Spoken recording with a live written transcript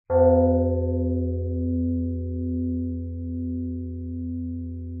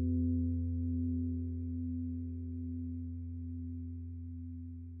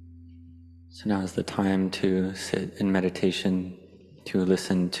So now is the time to sit in meditation, to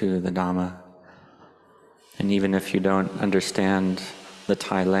listen to the Dhamma. And even if you don't understand the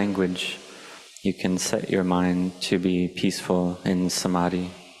Thai language, you can set your mind to be peaceful in samadhi.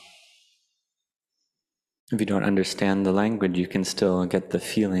 If you don't understand the language, you can still get the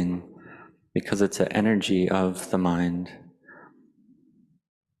feeling, because it's an energy of the mind.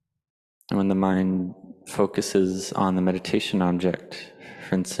 And when the mind focuses on the meditation object,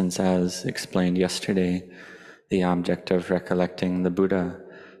 for instance, as explained yesterday, the object of recollecting the Buddha,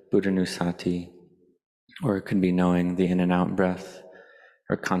 Buddhanusati, or it could be knowing the in and out breath,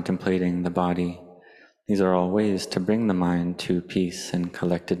 or contemplating the body. These are all ways to bring the mind to peace and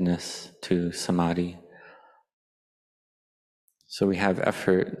collectedness, to samadhi. So we have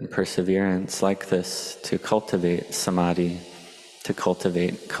effort and perseverance like this to cultivate samadhi, to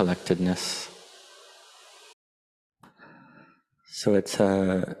cultivate collectedness. So it's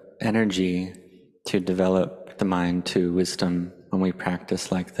an energy to develop the mind to wisdom when we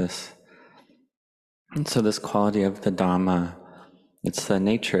practice like this. And so this quality of the Dhamma, it's the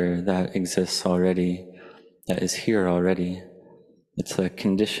nature that exists already, that is here already. It's a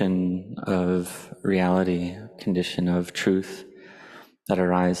condition of reality, condition of truth that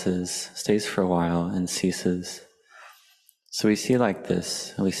arises, stays for a while, and ceases. So we see like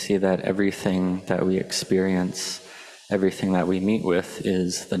this, we see that everything that we experience, everything that we meet with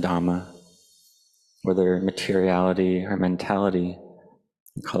is the Dhamma, whether materiality or mentality.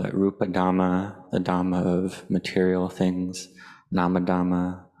 We call it Rupa Dhamma, the Dhamma of material things, Nama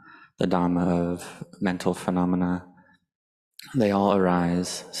Dhamma, the Dhamma of mental phenomena. They all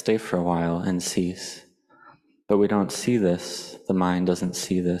arise, stay for a while, and cease. But we don't see this, the mind doesn't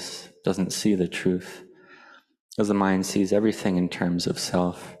see this, doesn't see the truth. Because the mind sees everything in terms of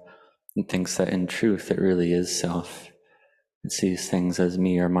self and thinks that in truth it really is self. It sees things as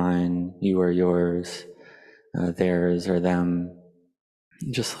me or mine, you or yours, theirs or them.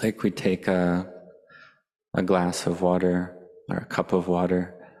 Just like we take a glass of water or a cup of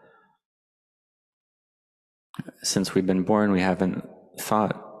water. Since we've been born, we haven't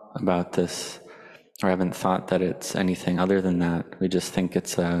thought about this, or haven't thought that it's anything other than that. We just think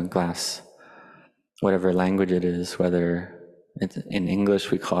it's a glass, whatever language it is, whether it's in English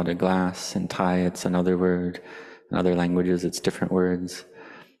we call it a glass, in Thai it's another word, in other languages it's different words.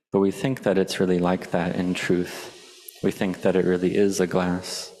 But we think that it's really like that in truth. We think that it really is a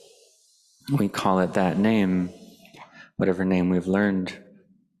glass. We call it that name, whatever name we've learned,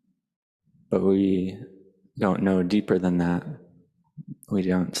 but we don't know deeper than that. We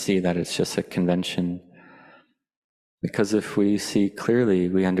don't see that it's just a convention. Because if we see clearly,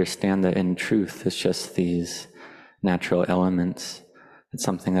 we understand that in truth it's just these natural elements. It's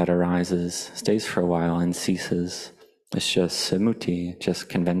something that arises, stays for a while, and ceases. It's just samuti, just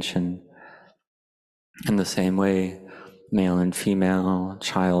convention. In the same way, male and female,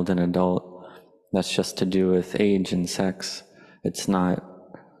 child and adult, that's just to do with age and sex. It's not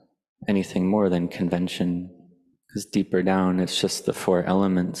anything more than convention. Because deeper down, it's just the four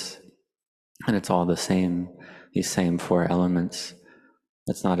elements, and it's all the same, these same four elements.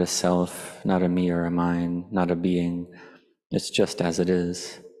 It's not a self, not a me or a mine, not a being. It's just as it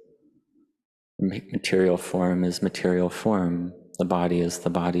is. Material form is material form. The body is the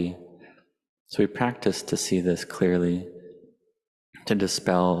body. So we practice to see this clearly, to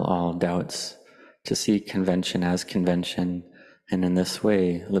dispel all doubts, to see convention as convention, and in this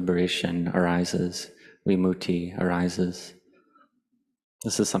way, liberation arises, vimutti arises.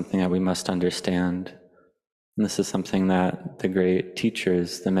 This is something that we must understand. And this is something that the great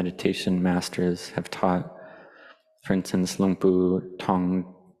teachers, the meditation masters, have taught. For instance, Luang Pu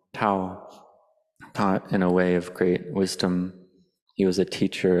Thong Tao taught in a way of great wisdom. He was a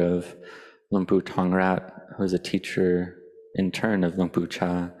teacher of Luang Pu Thong Rat, who was a teacher in turn of Luang Pu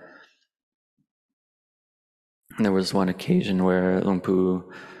Cha. And there was one occasion where Luang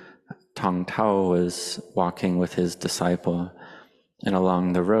Pu Thong Tao was walking with his disciple, and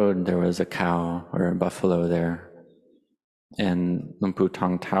along the road there was a cow or a buffalo there. And Luang Pu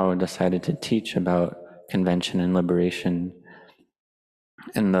Thong Tao decided to teach about convention and liberation.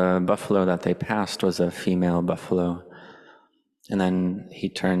 And the buffalo that they passed was a female buffalo. And then he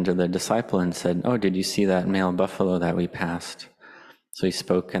turned to the disciple and said, "Oh, did you see that male buffalo that we passed?" So he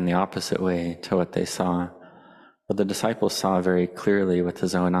spoke in the opposite way to what they saw. But the disciple saw very clearly with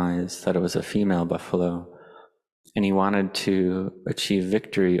his own eyes that it was a female buffalo. And he wanted to achieve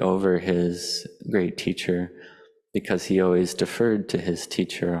victory over his great teacher because he always deferred to his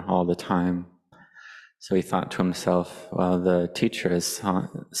teacher all the time. So he thought to himself, well, the teacher has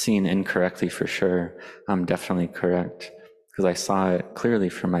seen incorrectly for sure. I'm definitely correct because I saw it clearly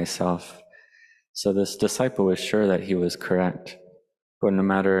for myself. So this disciple was sure that he was correct. But no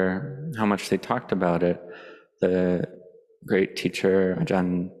matter how much they talked about it, the great teacher,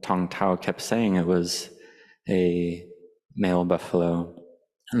 Ajahn Tong Tao, kept saying it was a male buffalo.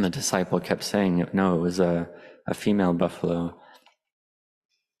 And the disciple kept saying, no, it was a female buffalo.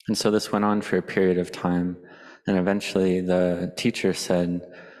 And so this went on for a period of time. And eventually the teacher said,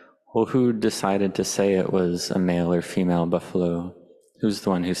 well, who decided to say it was a male or female buffalo? Who's the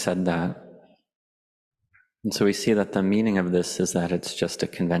one who said that? And so we see that the meaning of this is that it's just a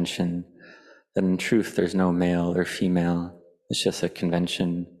convention, that in truth there's no male or female, it's just a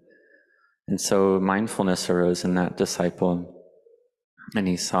convention. And so mindfulness arose in that disciple, and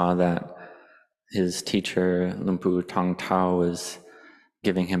he saw that his teacher, Lumpu Tong Tao, was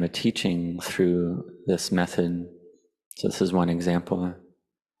giving him a teaching through this method. So this is one example.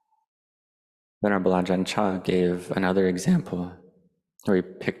 Venerable Ajahn Chah gave another example where he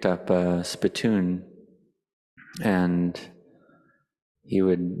picked up a spittoon and he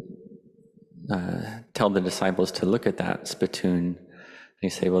would tell the disciples to look at that spittoon. And he'd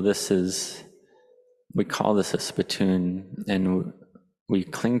say, well, we call this a spittoon, and we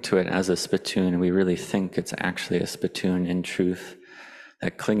cling to it as a spittoon, and we really think it's actually a spittoon in truth.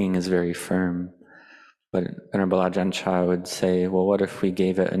 That clinging is very firm. But Venerable Ajahn Chah would say, well, what if we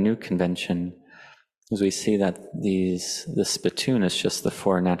gave it a new convention? Because we see that the spittoon is just the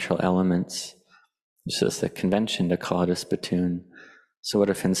four natural elements. It's just a convention to call it a spittoon. So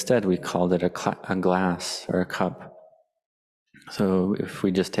what if instead we called it a glass or a cup? So if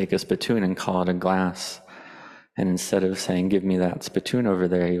we just take a spittoon and call it a glass, and instead of saying, give me that spittoon over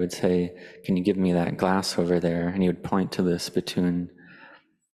there, he would say, can you give me that glass over there? And he would point to the spittoon.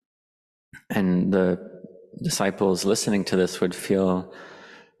 And the disciples listening to this would feel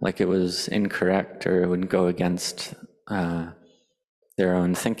like it was incorrect, or it would go against their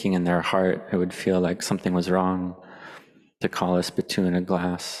own thinking in their heart. It would feel like something was wrong to call a spittoon a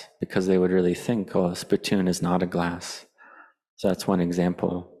glass, because they would really think, oh, a spittoon is not a glass. So that's one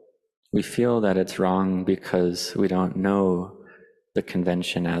example. We feel that it's wrong because we don't know the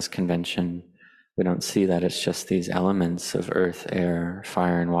convention as convention. We don't see that it's just these elements of earth, air,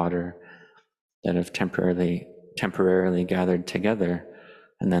 fire, and water that have temporarily gathered together,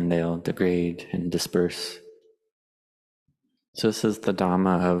 and then they'll degrade and disperse. So this is the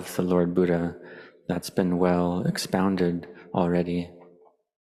Dhamma of the Lord Buddha that's been well expounded already,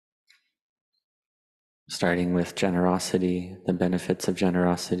 starting with generosity, the benefits of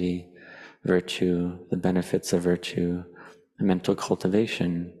generosity, virtue, the benefits of virtue, mental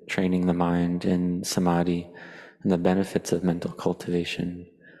cultivation, training the mind in samadhi, and the benefits of mental cultivation.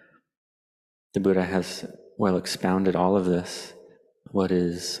 The Buddha has well expounded all of this, what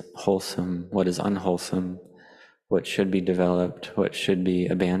is wholesome, what is unwholesome, what should be developed, what should be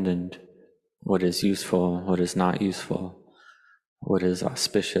abandoned, what is useful, what is not useful, what is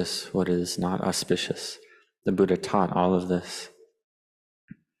auspicious, what is not auspicious. The Buddha taught all of this,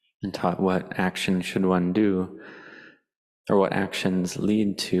 and taught what action should one do, or what actions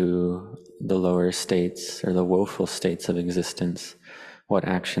lead to the lower states or the woeful states of existence, what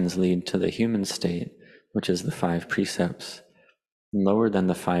actions lead to the human state, which is the 5 precepts. Lower than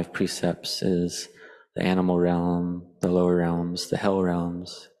the 5 precepts is the animal realm, the lower realms, the hell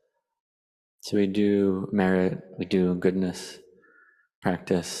realms. So we do merit, we do goodness,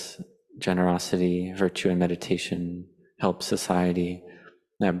 practice generosity, virtue, and meditation, help society.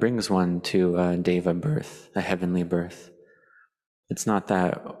 That brings one to a deva birth, a heavenly birth. It's not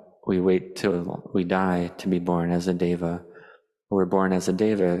that we wait till we die to be born as a deva. We're born as a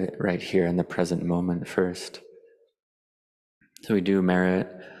deva right here in the present moment first. So we do merit.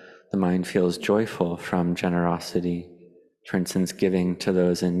 The mind feels joyful from generosity. For instance, giving to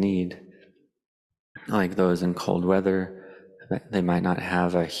those in need, like those in cold weather. They might not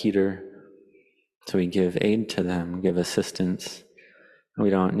have a heater, so we give aid to them, give assistance. We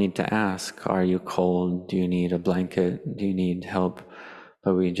don't need to ask, are you cold? Do you need a blanket? Do you need help?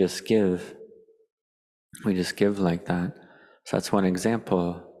 But we just give. We just give like that. So that's one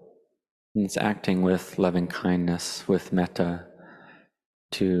example. And it's acting with loving kindness, with metta,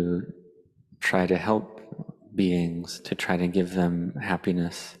 to try to help beings, to try to give them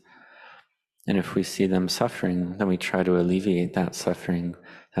happiness. And if we see them suffering, then we try to alleviate that suffering.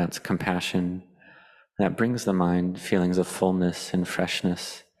 That's compassion. That brings the mind feelings of fullness and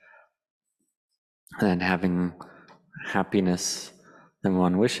freshness. And having happiness, then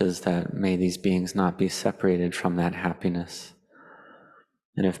one wishes that may these beings not be separated from that happiness.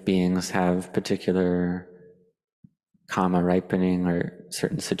 And if beings have particular karma ripening or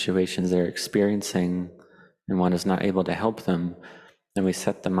certain situations they're experiencing and one is not able to help them, Then we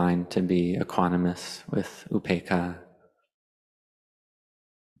set the mind to be equanimous with upekkha.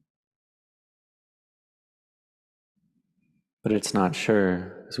 But it's not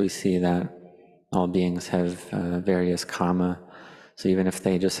sure, as we see that all beings have various karma. So even if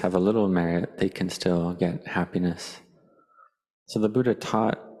they just have a little merit, they can still get happiness. So the Buddha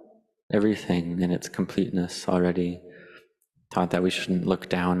taught everything in its completeness already, taught that we shouldn't look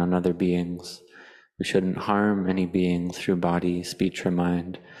down on other beings, we shouldn't harm any being through body, speech, or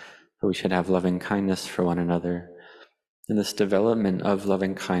mind, but we should have loving kindness for one another. And this development of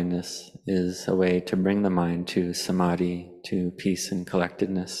loving kindness is a way to bring the mind to samadhi, to peace and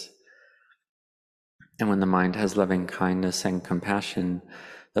collectedness. And when the mind has loving kindness and compassion,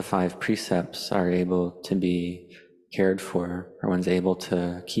 the 5 precepts are able to be cared for, or one's able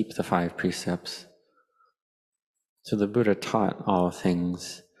to keep the 5 precepts. So the Buddha taught all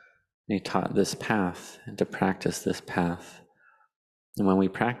things. He taught this path and to practice this path. And when we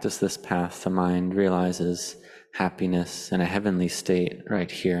practice this path, the mind realizes happiness in a heavenly state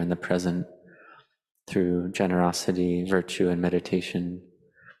right here in the present through generosity, virtue, and meditation.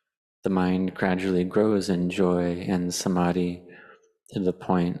 The mind gradually grows in joy and samadhi to the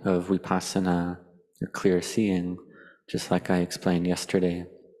point of vipassana, or clear seeing, just like I explained yesterday.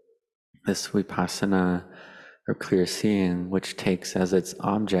 This vipassana, or clear seeing, which takes as its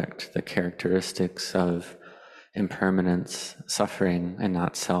object the characteristics of impermanence, suffering, and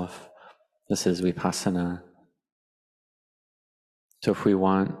not self. This is vipassana. So if we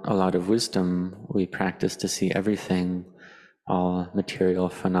want a lot of wisdom, we practice to see everything, all material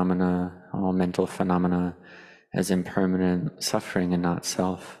phenomena, all mental phenomena, as impermanent suffering and not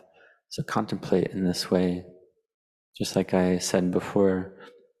self. So contemplate in this way. Just like I said before,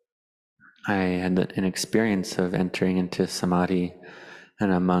 I had an experience of entering into samadhi,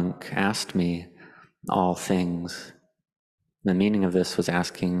 and a monk asked me all things. The meaning of this was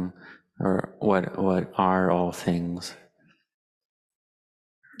asking, or what are all things?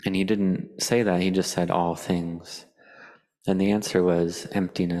 And he didn't say that, he just said all things. Then the answer was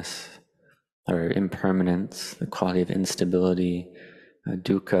emptiness, or impermanence, the quality of instability,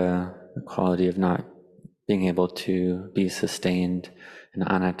 dukkha, the quality of not being able to be sustained, and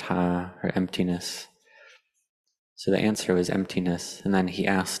anatta, or emptiness. So the answer was emptiness. And then he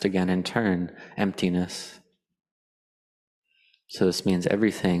asked again in turn, emptiness. So this means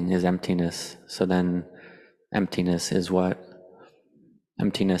everything is emptiness. So then emptiness is what?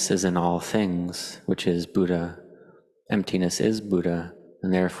 Emptiness is in all things, which is Buddha. Emptiness is Buddha,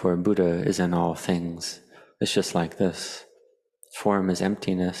 and therefore Buddha is in all things. It's just like this. Form is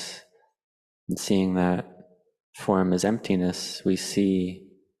emptiness. And seeing that form is emptiness, we see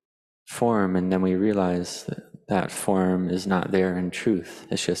form, and then we realize that that form is not there in truth.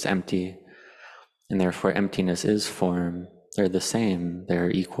 It's just empty. And therefore emptiness is form. They're the same. They're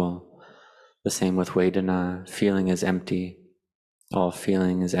equal. The same with Vedana. Feeling is empty. All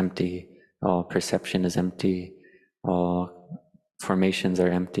feeling is empty. All perception is empty. All formations are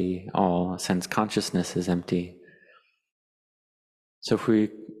empty. All sense consciousness is empty. So if we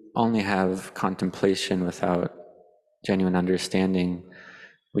only have contemplation without genuine understanding,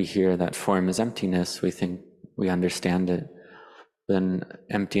 we hear that form is emptiness, we think we understand it. Then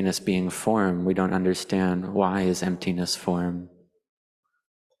emptiness being form, we don't understand why is emptiness form.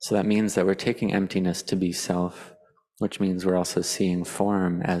 So that means that we're taking emptiness to be self, which means we're also seeing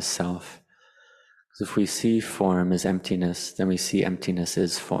form as self. Because if we see form as emptiness, then we see emptiness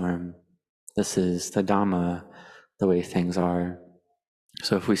is form. This is the Dhamma, the way things are.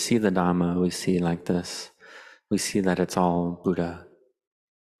 So if we see the Dhamma, we see like this. We see that it's all Buddha.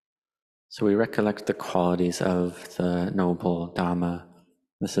 So we recollect the qualities of the noble Dhamma.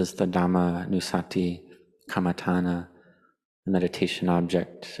 This is the Dhamma Nusati Kammatthana, the meditation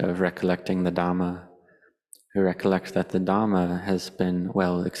object of recollecting the Dhamma. We recollect that the Dhamma has been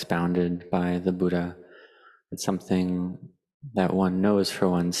well expounded by the Buddha. It's something that one knows for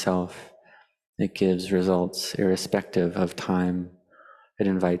oneself. It gives results irrespective of time. It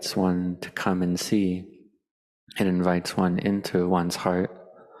invites one to come and see. It invites one into one's heart,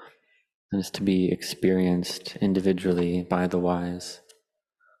 and is to be experienced individually by the wise.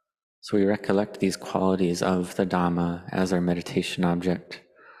 So we recollect these qualities of the Dhamma as our meditation object.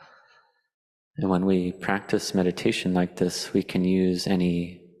 And when we practice meditation like this, we can use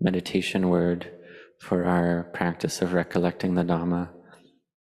any meditation word for our practice of recollecting the Dhamma.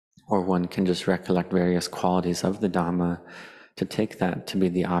 Or one can just recollect various qualities of the Dhamma to take that to be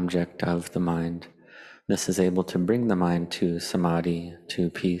the object of the mind. This is able to bring the mind to samadhi, to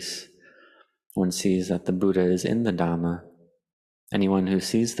peace. One sees that the Buddha is in the Dhamma. Anyone who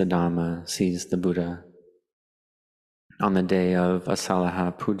sees the Dhamma sees the Buddha. On the day of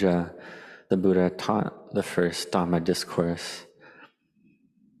Asalaha Puja, the Buddha taught the first Dhamma discourse.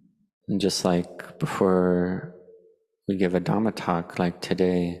 And just like before we give a Dhamma talk, like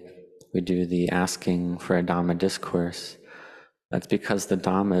today, we do the asking for a Dhamma discourse. That's because the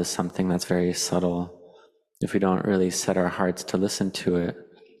Dhamma is something that's very subtle. If we don't really set our hearts to listen to it,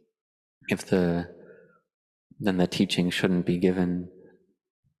 then the teaching shouldn't be given.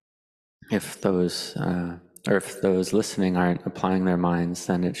 If those listening aren't applying their minds,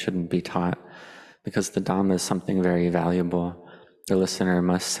 then it shouldn't be taught, because the Dhamma is something very valuable. The listener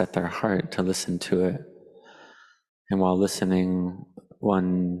must set their heart to listen to it. And while listening,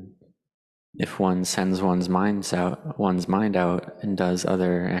 if one sends one's mind out and does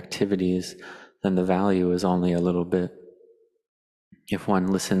other activities, then the value is only a little bit. If one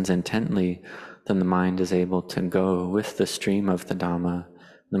listens intently, then the mind is able to go with the stream of the Dhamma.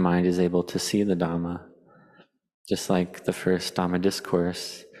 The mind is able to see the Dhamma. Just like the first Dhamma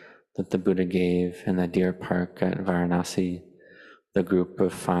discourse that the Buddha gave in the deer park at Varanasi, the group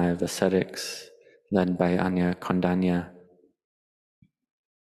of 5 ascetics led by Anya Kondanya,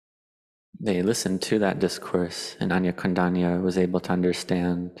 they listened to that discourse, and Anya Kondanya was able to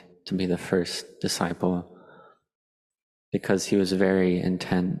understand, to be the first disciple, because he was very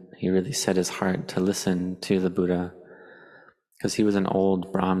intent. He really set his heart to listen to the Buddha, because he was an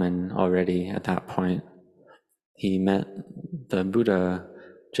old Brahmin already at that point. He met the Buddha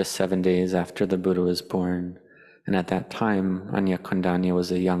just 7 days after the Buddha was born, and at that time, Anya Kondanya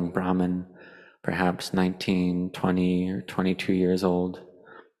was a young Brahmin, perhaps 19, 20, or 22 years old.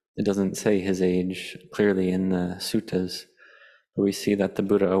 It doesn't say his age clearly in the suttas, but we see that the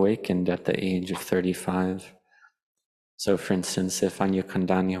Buddha awakened at the age of 35. So for instance, if Anya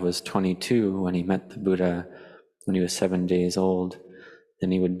Kondanya was 22 when he met the Buddha when he was 7 days old, then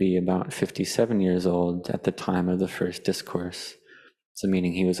he would be about 57 years old at the time of the first discourse. So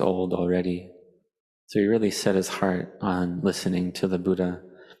meaning he was old already. So he really set his heart on listening to the Buddha,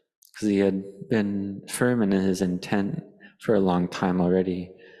 because he had been firm in his intent for a long time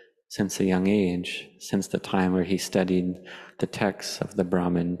already, since a young age, since the time where he studied the texts of the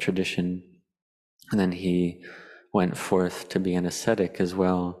Brahmin tradition. And then he went forth to be an ascetic as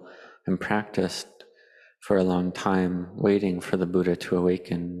well, and practiced for a long time, waiting for the Buddha to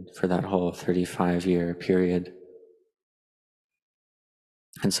awaken for that whole 35-year period.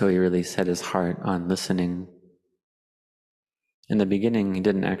 And so he really set his heart on listening. In the beginning, he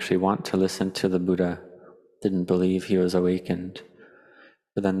didn't actually want to listen to the Buddha, didn't believe he was awakened.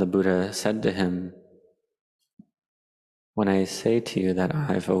 But then the Buddha said to him, "When I say to you that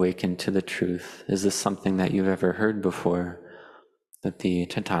I've awakened to the truth, is this something that you've ever heard before, that the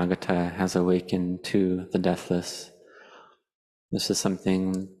Tathagata has awakened to the deathless?" This is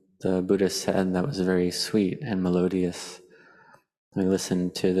something the Buddha said that was very sweet and melodious. We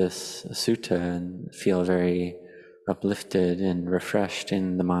listen to this sutta and feel very uplifted and refreshed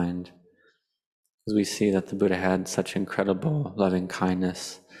in the mind, because we see that the Buddha had such incredible loving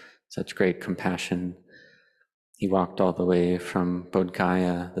kindness, such great compassion. He walked all the way from Bodh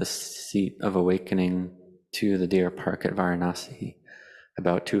Gaya, the seat of awakening, to the deer park at Varanasi,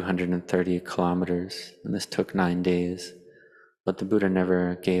 about 230 kilometers, and this took 9 days. But the Buddha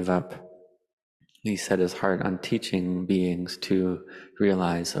never gave up. He set his heart on teaching beings to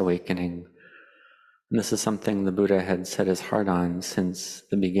realize awakening. And this is something the Buddha had set his heart on since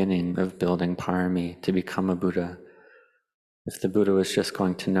the beginning of building parami to become a Buddha. If the Buddha was just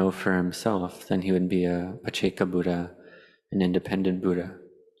going to know for himself, then he would be a Pacceka Buddha, an independent Buddha.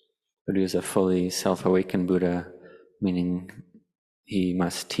 But he was a fully self-awakened Buddha, meaning he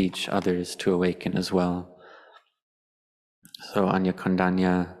must teach others to awaken as well. So Anya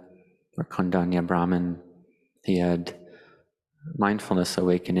Kondanya, or Kondanya Brahmin, he had mindfulness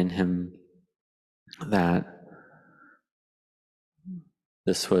awaken in him that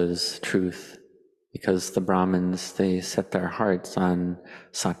this was truth, because the Brahmins, they set their hearts on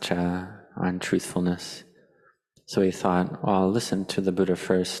satya, on truthfulness. So he thought, well, I'll listen to the Buddha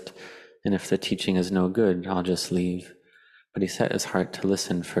first, and if the teaching is no good, I'll just leave. But he set his heart to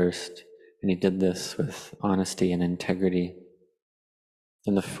listen first, and he did this with honesty and integrity.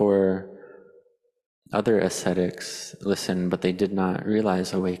 And the 4 other ascetics listened, but they did not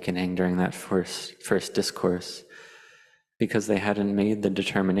realize awakening during that first discourse, because they hadn't made the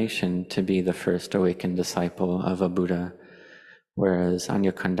determination to be the first awakened disciple of a Buddha. Whereas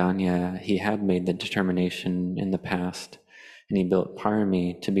Anya Kondanya, he had made the determination in the past, and he built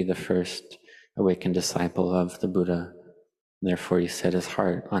parami to be the first awakened disciple of the Buddha. Therefore, he set his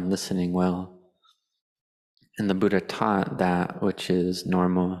heart on listening well. And the Buddha taught that which is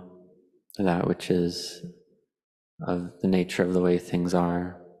normal, that which is of the nature of the way things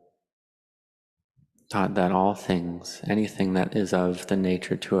are, taught that all things, anything that is of the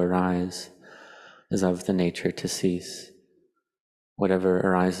nature to arise, is of the nature to cease. Whatever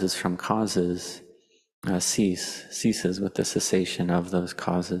arises from causes ceases with the cessation of those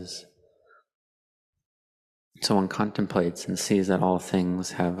causes. So one contemplates and sees that all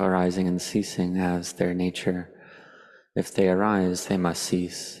things have arising and ceasing as their nature. If they arise, they must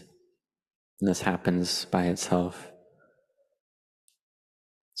cease. And this happens by itself.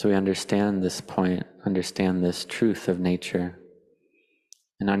 So we understand this point, understand this truth of nature.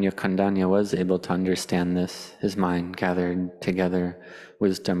 And Anya Kandanya was able to understand this. His mind gathered together,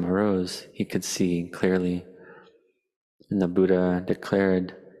 wisdom arose, he could see clearly. And the Buddha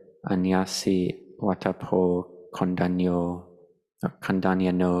declared, Anyasi Watapo Kondanyo,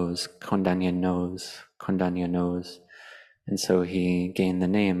 Kondanya knows, Kondanya knows, Kondanya knows. And so he gained the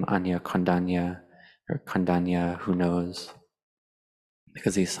name Anya Kondanya, or Kondanya who knows,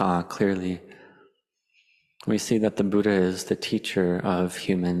 because he saw clearly. We see that the Buddha is the teacher of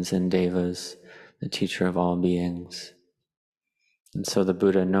humans and devas, the teacher of all beings. And so the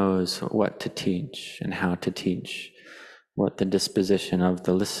Buddha knows what to teach and how to teach, what the disposition of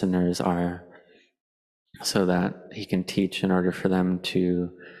the listeners are, so that he can teach in order for them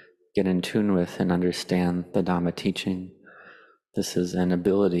to get in tune with and understand the Dhamma teaching. This is an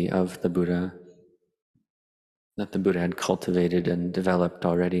ability of the Buddha that the Buddha had cultivated and developed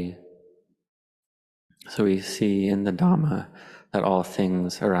already. So we see in the Dhamma that all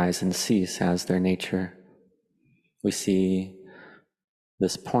things arise and cease as their nature. We see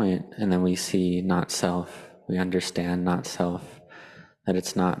this point, and then we see not self. We understand not self, that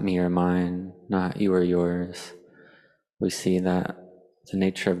it's not me or mine, not you or yours. We see that the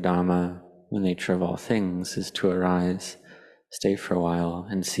nature of Dhamma, the nature of all things, is to arise, stay for a while,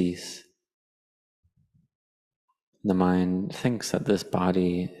 and cease. The mind thinks that this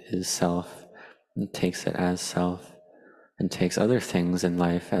body is self, and takes it as self, and takes other things in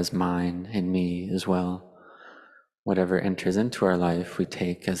life as mine and me as well. Whatever enters into our life, we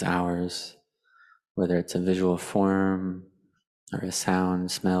take as ours, whether it's a visual form, or a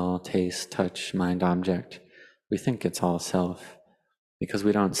sound, smell, taste, touch, mind object. We think it's all self, because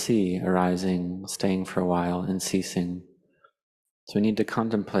we don't see arising, staying for a while, and ceasing. So we need to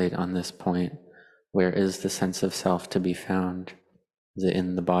contemplate on this point. Where is the sense of self to be found? Is it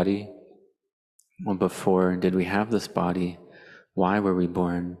in the body? Well, before did we have this body? Why were we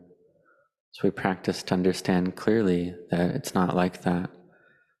born? So we practice to understand clearly that it's not like that.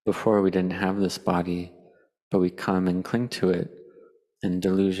 Before we didn't have this body, but we come and cling to it, and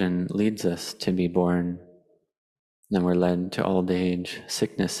delusion leads us to be born. Then we're led to old age,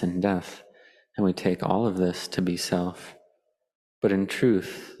 sickness, and death, and we take all of this to be self. But in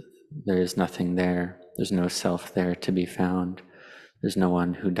truth, there is nothing there. There's no self there to be found. There's no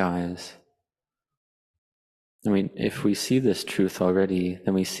one who dies. If we see this truth already,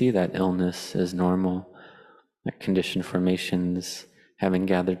 then we see that illness is normal, that conditioned formations, having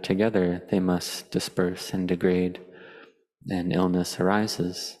gathered together, they must disperse and degrade, and illness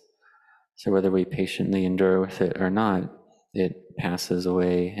arises. So whether we patiently endure with it or not, it passes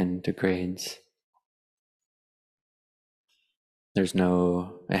away and degrades. It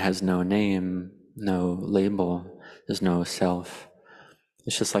has no name, no label, there's no self.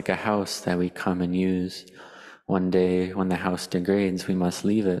 It's just like a house that we come and use. One day when the house degrades, we must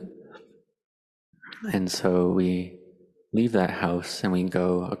leave it. And so we leave that house and we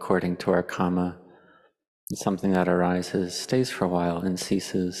go according to our karma. Something that arises, stays for a while, and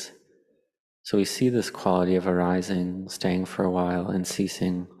ceases. So we see this quality of arising, staying for a while, and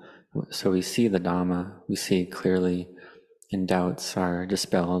ceasing. So we see the Dhamma, we see clearly, and doubts are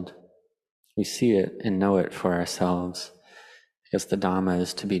dispelled. We see it and know it for ourselves, because the Dhamma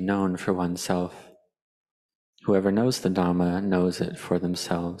is to be known for oneself. Whoever knows the Dhamma knows it for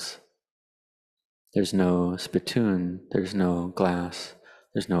themselves. There's no spittoon, there's no glass,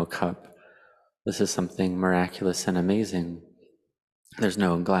 there's no cup. This is something miraculous and amazing. There's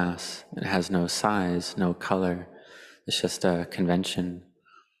no glass, it has no size, no color. It's just a convention.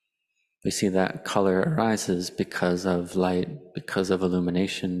 We see that color arises because of light, because of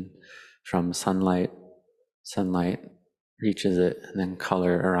illumination from sunlight. Sunlight reaches it, and then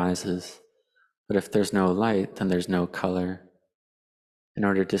color arises. But if there's no light, then there's no color. In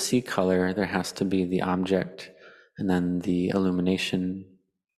order to see color, there has to be the object, and then the illumination.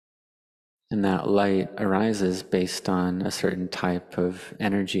 And that light arises based on a certain type of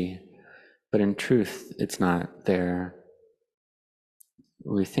energy. But in truth, it's not there.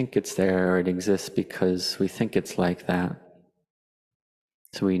 We think it's there or it exists because we think it's like that.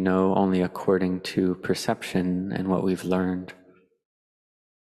 So we know only according to perception and what we've learned.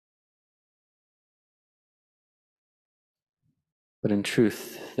 But in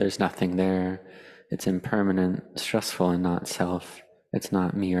truth, there's nothing there. It's impermanent, stressful, and not self. It's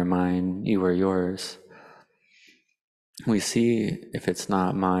not me or mine, you or yours. We see if it's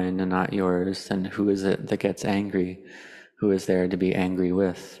not mine and not yours, then who is it that gets angry? Who is there to be angry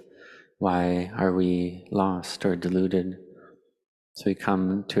with? Why are we lost or deluded? So we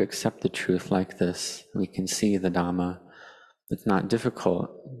come to accept the truth like this. We can see the Dhamma. It's not difficult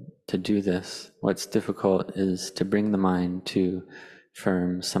to do this. What's difficult is to bring the mind to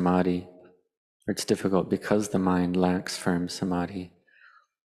firm samadhi. It's difficult because the mind lacks firm samadhi.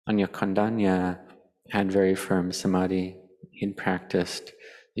 Anya Kondanya had very firm samadhi. He'd practiced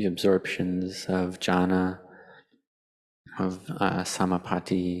the absorptions of jhana, of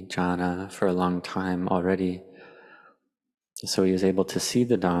samapati jhana for a long time already. So he was able to see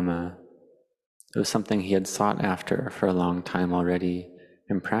the Dhamma. It was something he had sought after for a long time already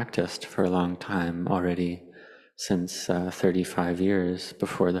and practiced for a long time already, since 35 years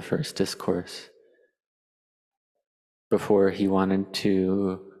before the first discourse. Before he wanted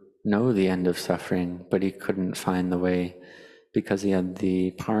to know the end of suffering, but he couldn't find the way because he had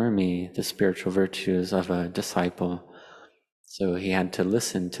the parami, the spiritual virtues of a disciple. So he had to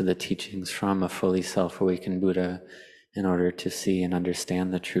listen to the teachings from a fully self-awakened Buddha in order to see and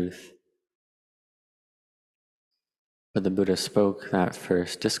understand the truth. But the Buddha spoke that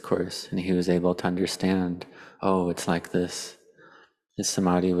first discourse and he was able to understand, oh, it's like this. His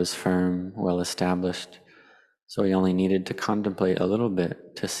samadhi was firm, well established. So he only needed to contemplate a little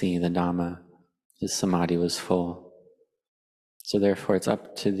bit to see the Dhamma. His samadhi was full. So therefore it's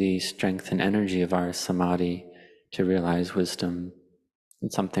up to the strength and energy of our samadhi to realize wisdom.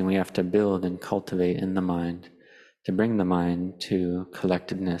 It's something we have to build and cultivate in the mind, to bring the mind to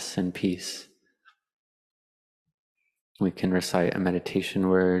collectedness and peace. We can recite a meditation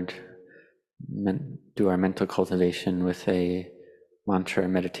word, do our mental cultivation with a mantra or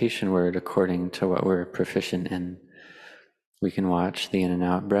meditation word according to what we're proficient in. We can watch the in and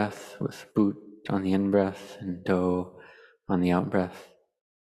out breath with boot on the in breath and do on the out breath.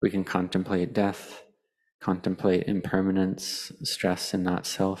 We can contemplate death, contemplate impermanence, stress, and not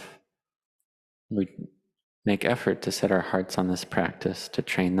self. We make effort to set our hearts on this practice to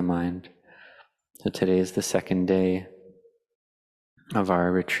train the mind. So today is the second day of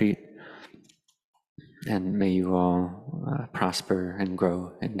our retreat, and may you all prosper and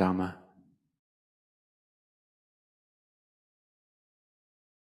grow in Dhamma.